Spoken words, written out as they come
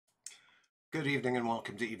Good evening and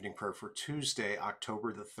welcome to evening prayer for Tuesday,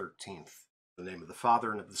 October the 13th. In the name of the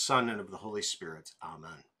Father, and of the Son, and of the Holy Spirit.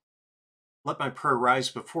 Amen. Let my prayer rise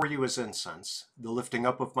before you as incense, the lifting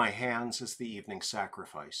up of my hands as the evening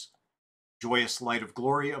sacrifice. Joyous light of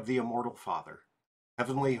glory of the immortal Father,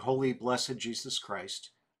 heavenly, holy, blessed Jesus Christ,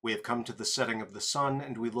 we have come to the setting of the sun,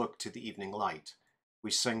 and we look to the evening light.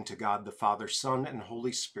 We sing to God the Father, Son, and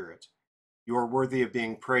Holy Spirit. You are worthy of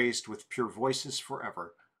being praised with pure voices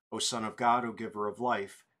forever. O Son of God, O Giver of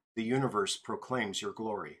life, the universe proclaims your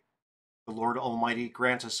glory. The Lord Almighty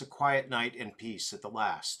grant us a quiet night and peace at the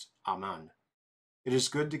last. Amen. It is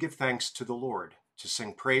good to give thanks to the Lord, to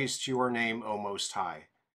sing praise to your name, O Most High,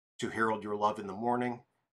 to herald your love in the morning,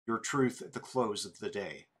 your truth at the close of the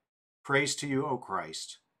day. Praise to you, O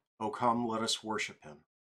Christ. O come, let us worship him.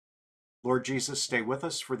 Lord Jesus, stay with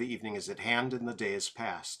us, for the evening is at hand and the day is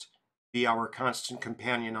past. Be our constant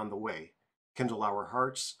companion on the way. Kindle our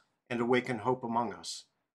hearts and awaken hope among us,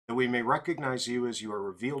 that we may recognize you as you are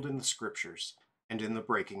revealed in the Scriptures and in the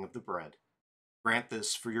breaking of the bread. Grant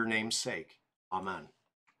this for your name's sake. Amen.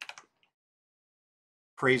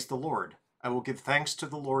 Praise the Lord. I will give thanks to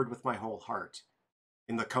the Lord with my whole heart,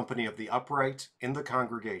 in the company of the upright, in the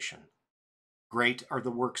congregation. Great are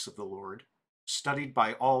the works of the Lord, studied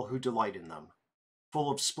by all who delight in them. Full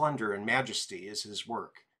of splendor and majesty is his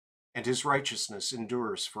work, and his righteousness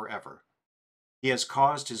endures forever. He has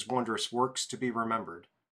caused his wondrous works to be remembered.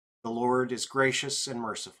 The Lord is gracious and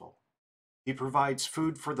merciful. He provides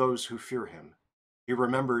food for those who fear him. He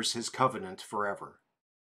remembers his covenant forever.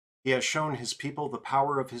 He has shown his people the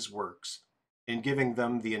power of his works, in giving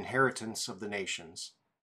them the inheritance of the nations.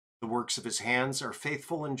 The works of his hands are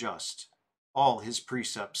faithful and just. All his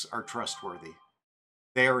precepts are trustworthy.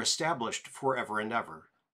 They are established forever and ever,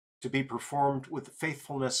 to be performed with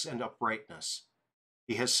faithfulness and uprightness.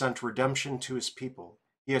 He has sent redemption to his people.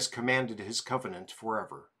 He has commanded his covenant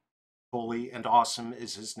forever. Holy and awesome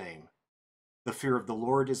is his name. The fear of the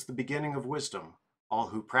Lord is the beginning of wisdom. All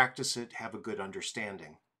who practice it have a good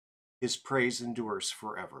understanding. His praise endures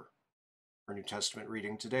forever. Our New Testament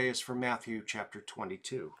reading today is from Matthew chapter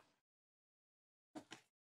 22.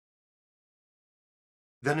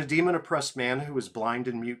 Then a demon-oppressed man who was blind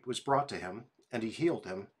and mute was brought to him, and he healed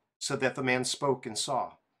him, so that the man spoke and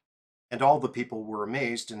saw. And all the people were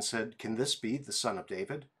amazed and said, "Can this be the son of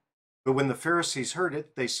David?" But when the Pharisees heard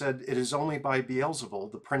it, they said, "It is only by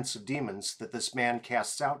Beelzebul, the prince of demons, that this man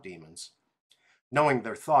casts out demons." Knowing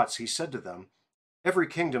their thoughts, he said to them, "Every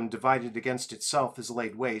kingdom divided against itself is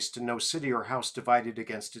laid waste, and no city or house divided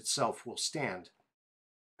against itself will stand.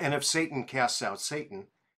 And if Satan casts out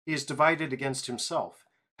Satan, he is divided against himself.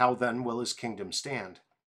 How then will his kingdom stand?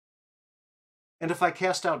 And if I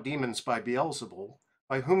cast out demons by Beelzebul,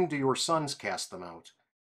 by whom do your sons cast them out?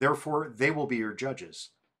 Therefore they will be your judges.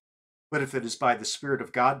 But if it is by the Spirit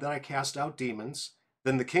of God that I cast out demons,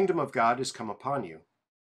 then the kingdom of God is come upon you.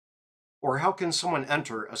 Or how can someone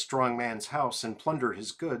enter a strong man's house and plunder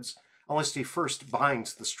his goods, unless he first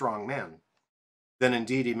binds the strong man? Then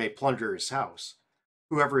indeed he may plunder his house.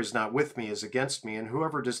 Whoever is not with me is against me, and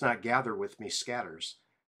whoever does not gather with me scatters.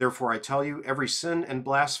 Therefore I tell you, every sin and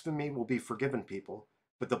blasphemy will be forgiven people,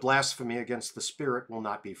 but the blasphemy against the Spirit will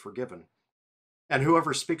not be forgiven. And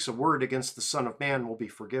whoever speaks a word against the Son of Man will be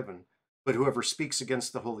forgiven, but whoever speaks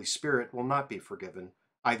against the Holy Spirit will not be forgiven,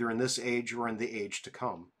 either in this age or in the age to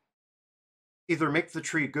come. Either make the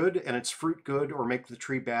tree good and its fruit good, or make the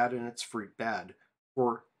tree bad and its fruit bad,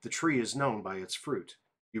 for the tree is known by its fruit.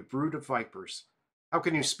 You brood of vipers, how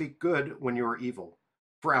can you speak good when you are evil?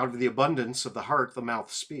 For out of the abundance of the heart the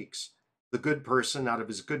mouth speaks. The good person out of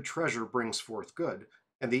his good treasure brings forth good,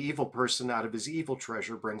 and the evil person out of his evil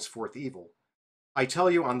treasure brings forth evil. I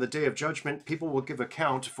tell you, on the day of judgment, people will give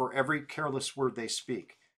account for every careless word they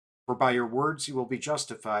speak. For by your words you will be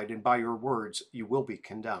justified, and by your words you will be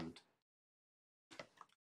condemned.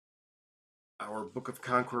 Our Book of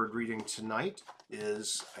Concord reading tonight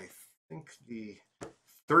is, I think, the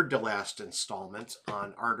third to last installment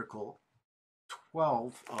on Article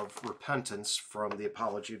 12 of Repentance from the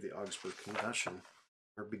Apology of the Augsburg Confession.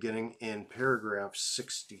 We're beginning in paragraph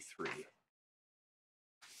 63.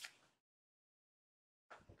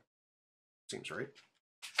 Seems right.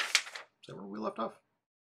 Is that where we left off?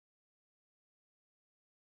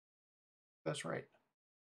 That's right.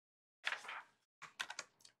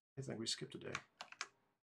 I think we skipped a day.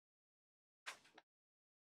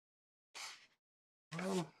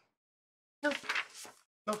 No,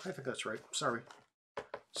 I think that's right. Sorry.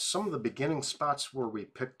 Some of the beginning spots where we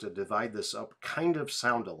picked to divide this up kind of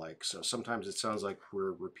sound alike, so sometimes it sounds like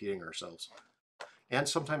we're repeating ourselves. And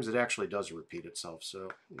sometimes it actually does repeat itself, so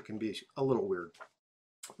it can be a little weird.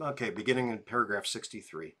 Okay, beginning in paragraph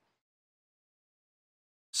 63.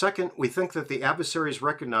 Second, we think that the adversaries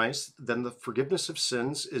recognize then the forgiveness of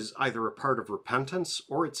sins is either a part of repentance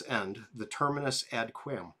or its end, the terminus ad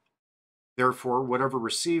quem. Therefore, whatever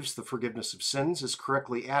receives the forgiveness of sins is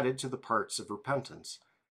correctly added to the parts of repentance.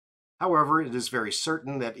 However, it is very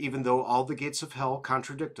certain that even though all the gates of hell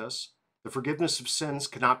contradict us, the forgiveness of sins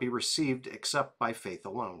cannot be received except by faith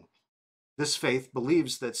alone. This faith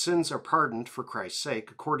believes that sins are pardoned for Christ's sake,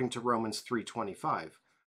 according to Romans 3:25,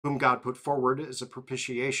 whom God put forward as a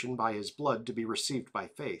propitiation by his blood to be received by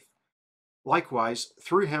faith. Likewise,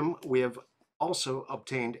 through him we have also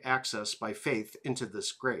obtained access by faith into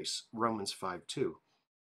this grace, Romans 5:2.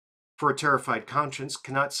 For a terrified conscience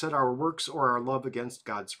cannot set our works or our love against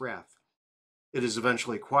God's wrath. It is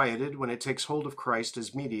eventually quieted when it takes hold of Christ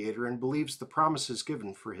as mediator and believes the promises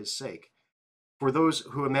given for his sake. For those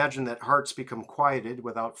who imagine that hearts become quieted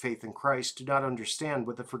without faith in Christ do not understand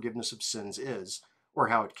what the forgiveness of sins is, or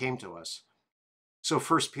how it came to us. So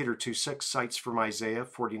 1 Peter 2:6 cites from Isaiah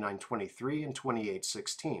 49:23 and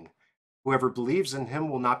 28:16. Whoever believes in him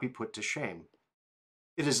will not be put to shame.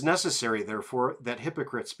 It is necessary, therefore, that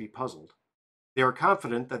hypocrites be puzzled. They are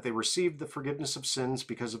confident that they received the forgiveness of sins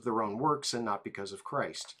because of their own works and not because of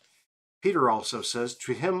Christ. Peter also says,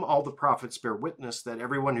 "To him all the prophets bear witness that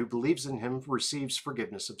everyone who believes in him receives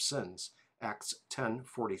forgiveness of sins." Acts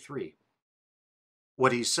 10:43.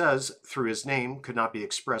 What he says through his name could not be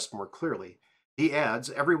expressed more clearly. He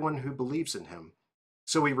adds, everyone who believes in him.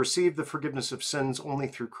 So we receive the forgiveness of sins only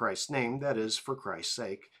through Christ's name, that is, for Christ's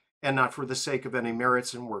sake, and not for the sake of any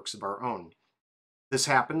merits and works of our own. This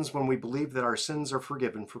happens when we believe that our sins are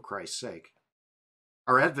forgiven for Christ's sake.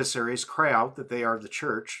 Our adversaries cry out that they are the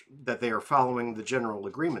church, that they are following the general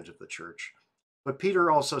agreement of the church. But Peter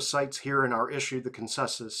also cites here in our issue the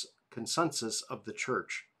consensus of the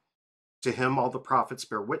church. To him all the prophets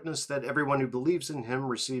bear witness that everyone who believes in him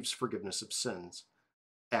receives forgiveness of sins.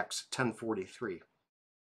 Acts 10:43.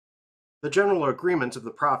 The general agreement of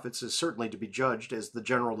the prophets is certainly to be judged as the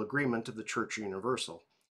general agreement of the Church Universal.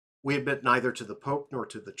 We admit neither to the Pope nor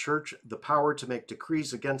to the Church the power to make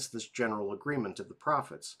decrees against this general agreement of the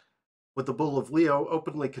prophets. But the Bull of Leo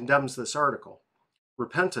openly condemns this article.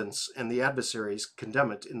 Repentance and the adversaries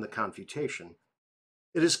condemn it in the Confutation.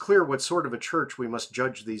 It is clear what sort of a church we must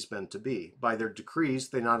judge these men to be. By their decrees,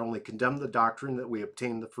 they not only condemn the doctrine that we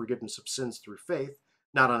obtain the forgiveness of sins through faith,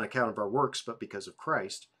 not on account of our works, but because of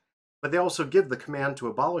Christ, but they also give the command to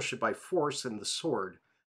abolish it by force and the sword,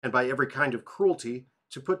 and by every kind of cruelty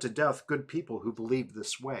to put to death good people who believe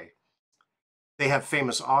this way. They have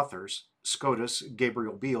famous authors, Scotus,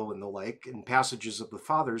 Gabriel Biel, and the like, in passages of the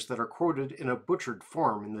Fathers that are quoted in a butchered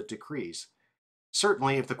form in the decrees.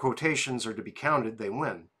 Certainly, if the quotations are to be counted, they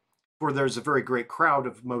win, for there's a very great crowd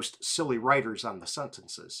of most silly writers on the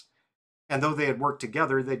sentences. And though they had worked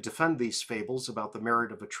together, they defend these fables about the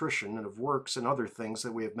merit of attrition and of works and other things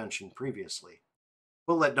that we have mentioned previously.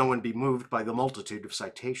 But let no one be moved by the multitude of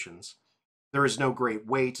citations. There is no great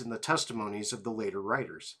weight in the testimonies of the later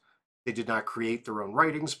writers. They did not create their own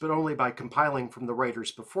writings, but only by compiling from the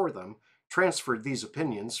writers before them, transferred these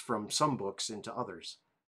opinions from some books into others.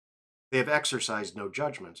 They have exercised no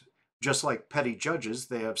judgment. Just like petty judges,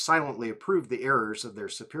 they have silently approved the errors of their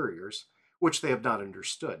superiors, which they have not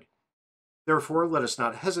understood. Therefore, let us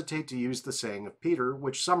not hesitate to use the saying of Peter,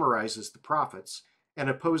 which summarizes the prophets and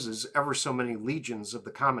opposes ever so many legions of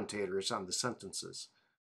the commentators on the sentences.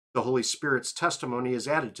 The Holy Spirit's testimony is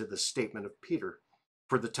added to this statement of Peter,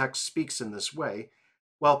 for the text speaks in this way.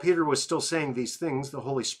 While Peter was still saying these things, the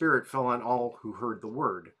Holy Spirit fell on all who heard the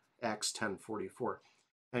word. Acts 10:44.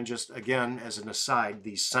 And just again, as an aside,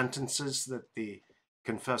 these sentences that the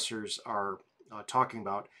confessors are talking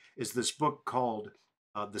about is this book called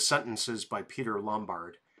The Sentences by Peter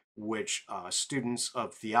Lombard, which students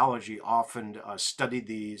of theology often studied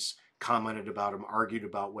these, commented about them, argued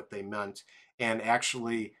about what they meant, and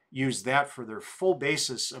actually used that for their full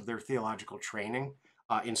basis of their theological training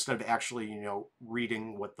instead of actually,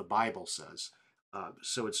 reading what the Bible says.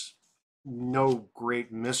 So it's no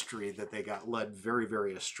great mystery that they got led very,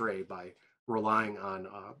 very astray by relying on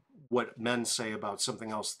what men say about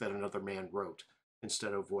something else that another man wrote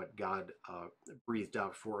instead of what God breathed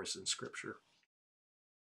out for us in Scripture.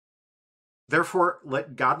 Therefore,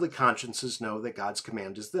 let godly consciences know that God's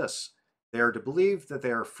command is this. They are to believe that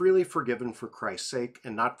they are freely forgiven for Christ's sake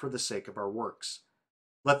and not for the sake of our works.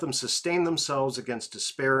 Let them sustain themselves against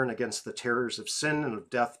despair and against the terrors of sin and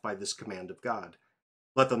of death by this command of God.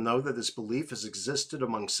 Let them know that this belief has existed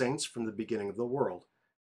among saints from the beginning of the world.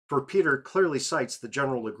 For Peter clearly cites the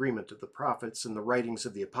general agreement of the prophets, and the writings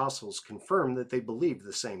of the apostles confirm that they believed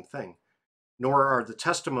the same thing. nor are the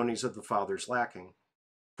testimonies of the fathers lacking.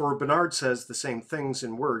 For Bernard says the same things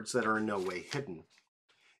in words that are in no way hidden.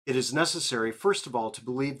 It is necessary, first of all, to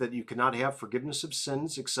believe that you cannot have forgiveness of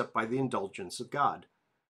sins except by the indulgence of God.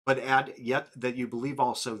 But add yet that you believe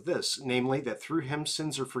also this, namely, that through him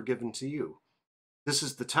sins are forgiven to you. This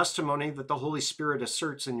is the testimony that the Holy Spirit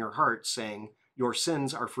asserts in your heart, saying, your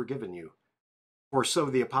sins are forgiven you. For so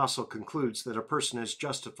the apostle concludes that a person is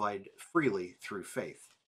justified freely through faith.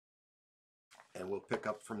 And we'll pick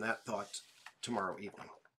up from that thought tomorrow evening.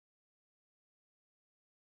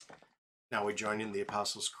 Now we join in the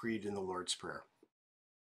Apostles' Creed in the Lord's Prayer.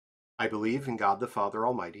 I believe in God the Father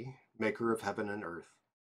Almighty, maker of heaven and earth,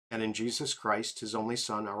 and in Jesus Christ, his only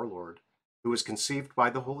Son, our Lord, who was conceived by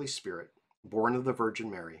the Holy Spirit, born of the Virgin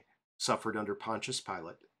Mary, suffered under Pontius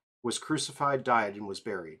Pilate, was crucified, died, and was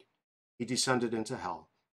buried. He descended into hell.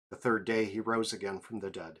 The third day he rose again from the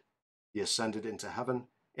dead. He ascended into heaven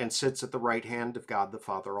and sits at the right hand of God the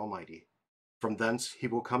Father Almighty. From thence he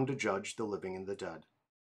will come to judge the living and the dead.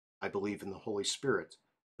 I believe in the Holy Spirit,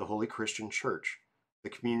 the holy Christian Church,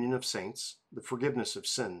 the communion of saints, the forgiveness of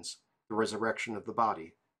sins, the resurrection of the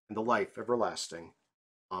body, and the life everlasting.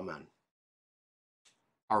 Amen.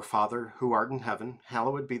 Our Father, who art in heaven,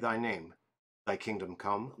 hallowed be thy name. Thy kingdom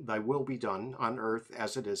come, thy will be done, on earth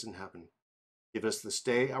as it is in heaven. Give us this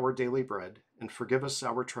day our daily bread, and forgive us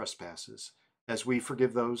our trespasses, as we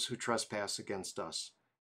forgive those who trespass against us.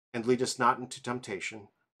 And lead us not into temptation,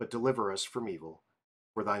 but deliver us from evil.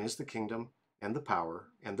 For thine is the kingdom, and the power,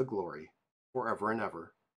 and the glory, forever and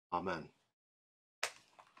ever. Amen.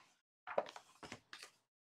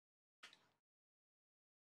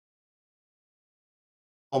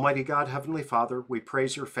 Almighty God, Heavenly Father, we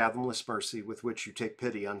praise your fathomless mercy with which you take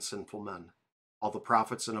pity on sinful men. All the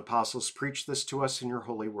prophets and apostles preach this to us in your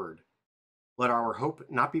holy word. Let our hope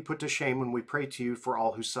not be put to shame when we pray to you for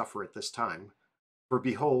all who suffer at this time. For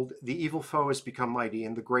behold, the evil foe has become mighty,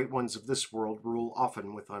 and the great ones of this world rule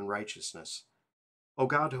often with unrighteousness. O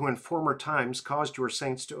God, who in former times caused your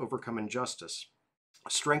saints to overcome injustice,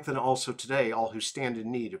 strengthen also today all who stand in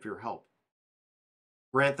need of your help.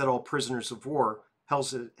 Grant that all prisoners of war,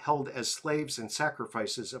 held as slaves and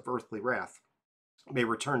sacrifices of earthly wrath, may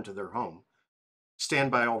return to their home. Stand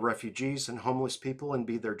by all refugees and homeless people and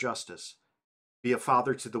be their justice. Be a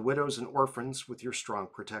father to the widows and orphans with your strong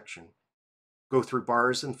protection. Go through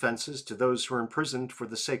bars and fences to those who are imprisoned for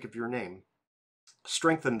the sake of your name.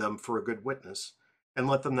 Strengthen them for a good witness, and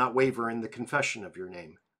let them not waver in the confession of your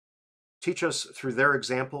name. Teach us through their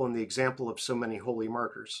example and the example of so many holy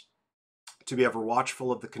martyrs to be ever watchful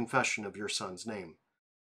of the confession of your Son's name.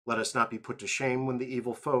 Let us not be put to shame when the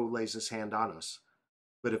evil foe lays his hand on us.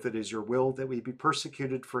 But if it is your will that we be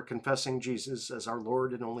persecuted for confessing Jesus as our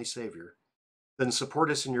Lord and only Savior, then support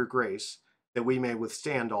us in your grace, that we may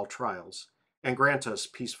withstand all trials, and grant us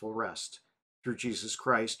peaceful rest. Through Jesus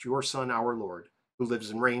Christ, your Son, our Lord, who lives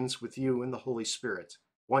and reigns with you in the Holy Spirit,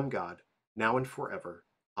 one God, now and forever.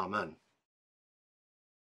 Amen.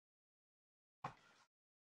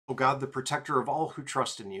 O God, the protector of all who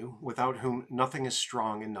trust in you, without whom nothing is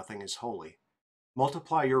strong and nothing is holy,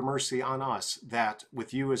 multiply your mercy on us, that,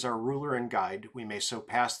 with you as our ruler and guide, we may so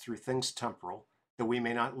pass through things temporal, that we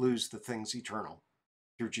may not lose the things eternal.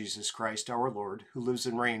 Through Jesus Christ our Lord, who lives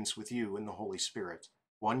and reigns with you in the Holy Spirit,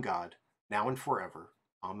 one God, now and forever.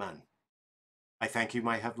 Amen. I thank you,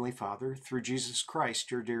 my heavenly Father, through Jesus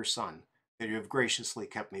Christ, your dear Son, that you have graciously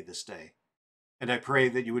kept me this day. And I pray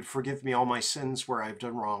that you would forgive me all my sins where I have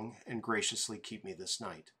done wrong, and graciously keep me this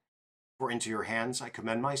night. For into your hands I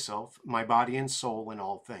commend myself, my body and soul, in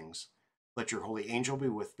all things. Let your holy angel be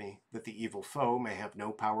with me, that the evil foe may have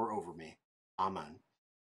no power over me. Amen.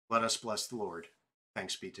 Let us bless the Lord.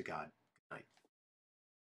 Thanks be to God. Good night.